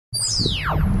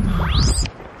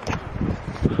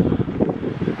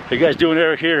Hey guys, doing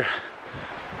Eric here.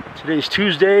 Today's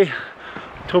Tuesday,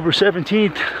 October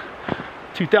 17th,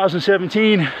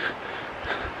 2017.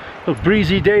 A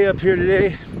breezy day up here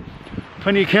today.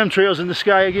 Plenty of chemtrails in the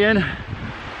sky again.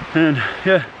 And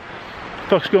yeah, what the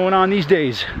fuck's going on these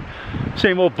days?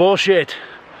 Same old bullshit.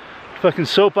 Fucking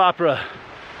soap opera.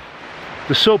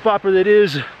 The soap opera that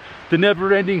is the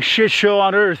never-ending shit show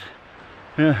on earth.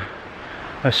 Yeah,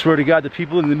 I swear to God, the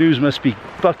people in the news must be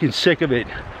fucking sick of it.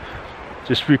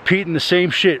 Just repeating the same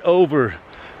shit over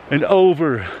and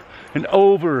over and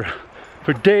over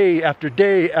for day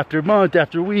after month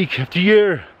after week after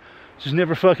year. It just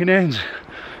never fucking ends.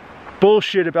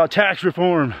 Bullshit about tax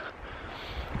reform.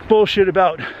 Bullshit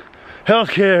about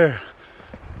healthcare.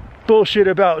 Bullshit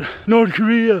about North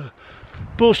Korea.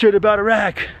 Bullshit about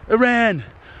Iraq, Iran,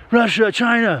 Russia,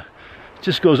 China. It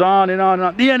just goes on and on and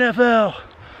on. The NFL.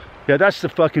 Yeah, that's the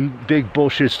fucking big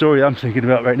bullshit story I'm thinking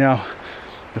about right now.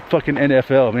 The fucking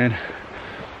NFL, man.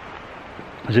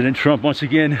 President Trump once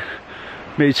again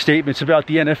made statements about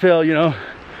the NFL, you know.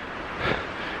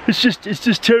 It's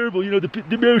just terrible, you know.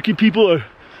 The American people are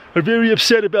very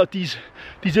upset about these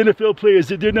NFL players.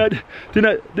 That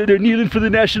they're kneeling for the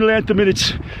national anthem, and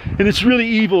it's really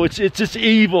evil. It's just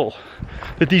evil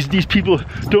that these people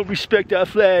don't respect our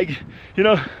flag, you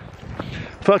know.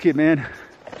 Fuck it, man.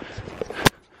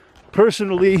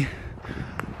 Personally,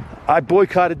 I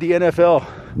boycotted the NFL.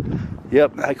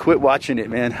 Yep, I quit watching it,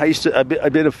 man.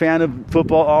 I've been a fan of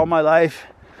football all my life,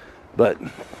 but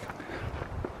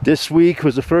this week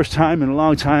was the first time in a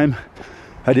long time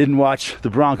I didn't watch the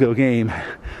Bronco game.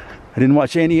 I didn't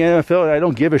watch any NFL, and I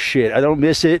don't give a shit. I don't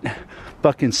miss it.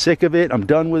 Fucking sick of it. I'm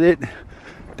done with it.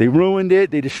 They ruined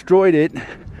it. They destroyed it.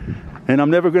 And I'm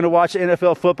never going to watch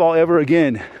NFL football ever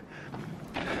again.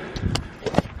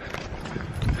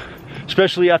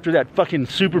 Especially after that fucking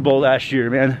Super Bowl last year,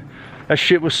 man. That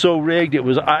shit was so rigged. It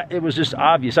was just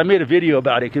obvious. I made a video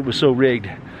about it. It was so rigged.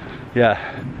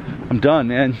 Yeah, I'm done,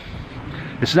 man.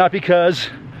 It's not because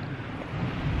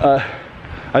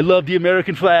I love the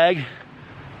American flag.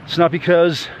 It's not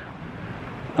because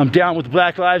I'm down with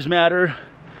Black Lives Matter.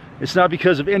 It's not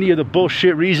because of any of the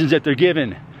bullshit reasons that they're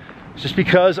given. It's just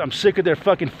because I'm sick of their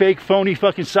fucking fake, phony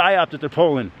fucking psyop that they're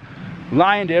pulling.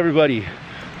 Lying to everybody.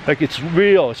 Like it's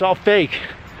real. It's all fake.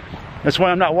 That's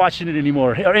why I'm not watching it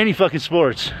anymore. Or any fucking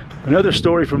sports. Another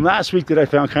story from last week that I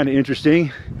found kind of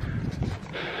interesting.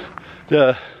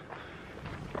 The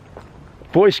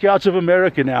Boy Scouts of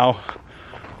America now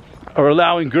are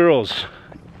allowing girls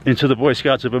into the Boy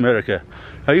Scouts of America.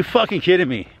 Are you fucking kidding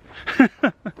me?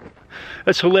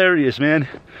 That's hilarious, man.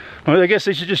 Well, I guess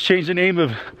they should just change the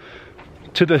name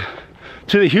to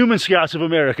the Human Scouts of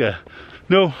America.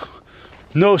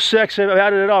 No sex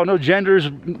about it at all. No genders.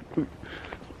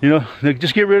 You know,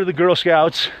 just get rid of the Girl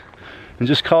Scouts and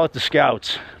just call it the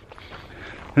Scouts.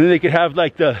 And then they could have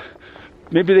like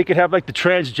maybe they could have like the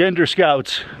transgender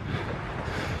Scouts.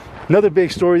 Another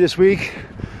big story this week.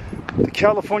 The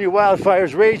California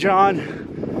wildfires rage on.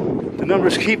 The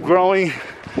numbers keep growing.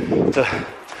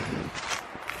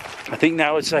 I think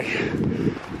now it's like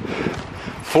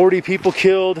 40 people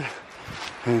killed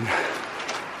and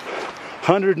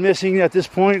 100 missing at this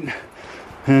point.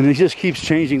 And it just keeps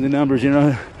changing the numbers, you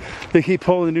know. They keep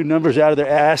pulling new numbers out of their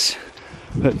ass.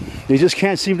 But they just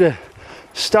can't seem to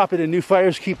stop it, and new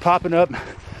fires keep popping up.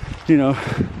 You know,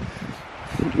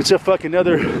 it's a fucking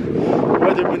other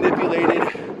weather manipulated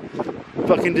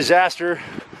fucking disaster,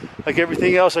 like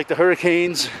everything else, like the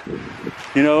hurricanes.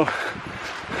 You know,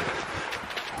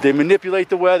 they manipulate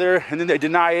the weather and then they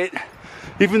deny it,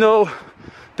 even though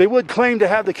they would claim to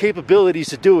have the capabilities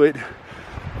to do it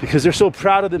because they're so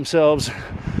proud of themselves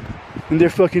and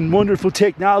their fucking wonderful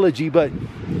technology, but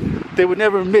they would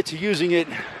never admit to using it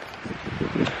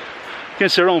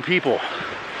against their own people.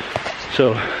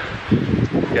 So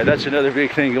yeah, that's another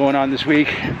big thing going on this week.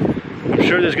 I'm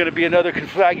sure there's going to be another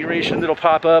conflagration that'll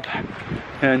pop up,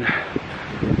 and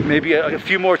maybe a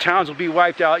few more towns will be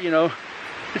wiped out. You know,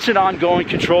 it's an ongoing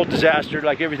controlled disaster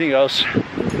like everything else.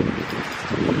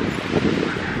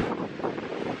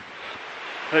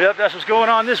 But yep, that's what's going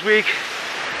on this week.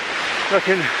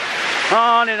 Fucking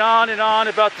on and on and on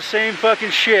about the same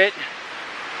fucking shit.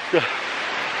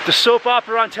 The soap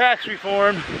opera on tax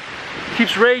reform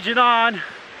keeps raging on,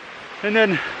 and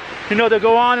then, you know, they'll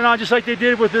go on and on just like they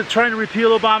did with trying to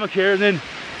repeal Obamacare, and then,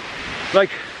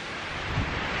 like,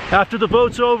 after the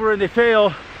vote's over and they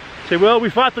fail, say, well, we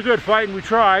fought the good fight and we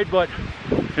tried, but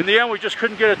in the end we just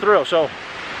couldn't get it through. So,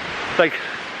 like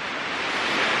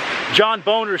John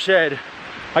Boner said,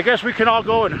 I guess we can all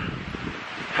go and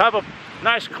have a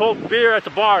nice cold beer at the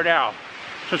bar now.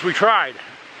 since we tried.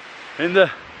 And the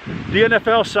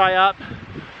NFL psyop,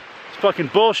 it's fucking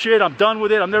bullshit. I'm done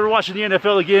with it. I'm never watching the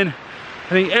NFL again. I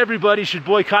think everybody should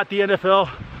boycott the NFL.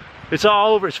 It's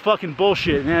all over. It's fucking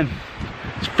bullshit, man.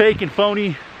 It's fake and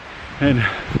phony. And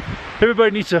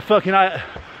everybody needs to fucking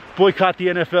boycott the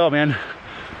NFL, man.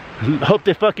 I hope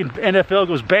the fucking NFL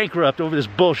goes bankrupt over this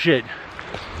bullshit.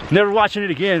 Never watching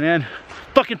it again, man.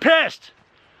 Fucking pissed.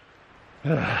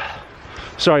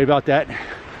 Sorry about that.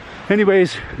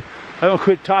 Anyways, I don't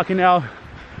quit talking now.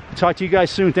 Talk to you guys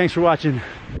soon. Thanks for watching.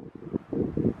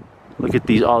 Look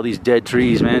at all these dead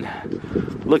trees, man.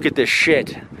 Look at this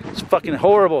shit. It's fucking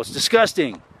horrible. It's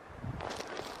disgusting.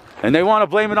 And they want to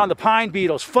blame it on the pine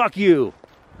beetles. Fuck you.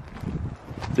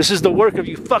 This is the work of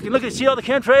you fucking... Look at, see all the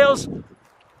chemtrails?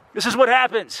 This is what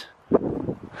happens.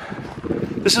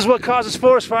 This is what causes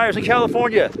forest fires in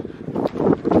California.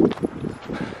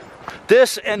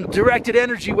 This and directed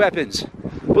energy weapons.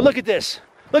 But look at this.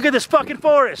 Look at this fucking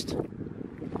forest.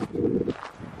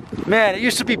 Man, it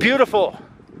used to be beautiful.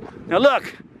 Now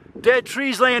look, dead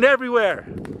trees laying everywhere.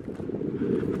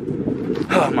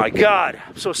 Oh my God,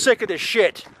 I'm so sick of this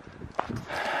shit.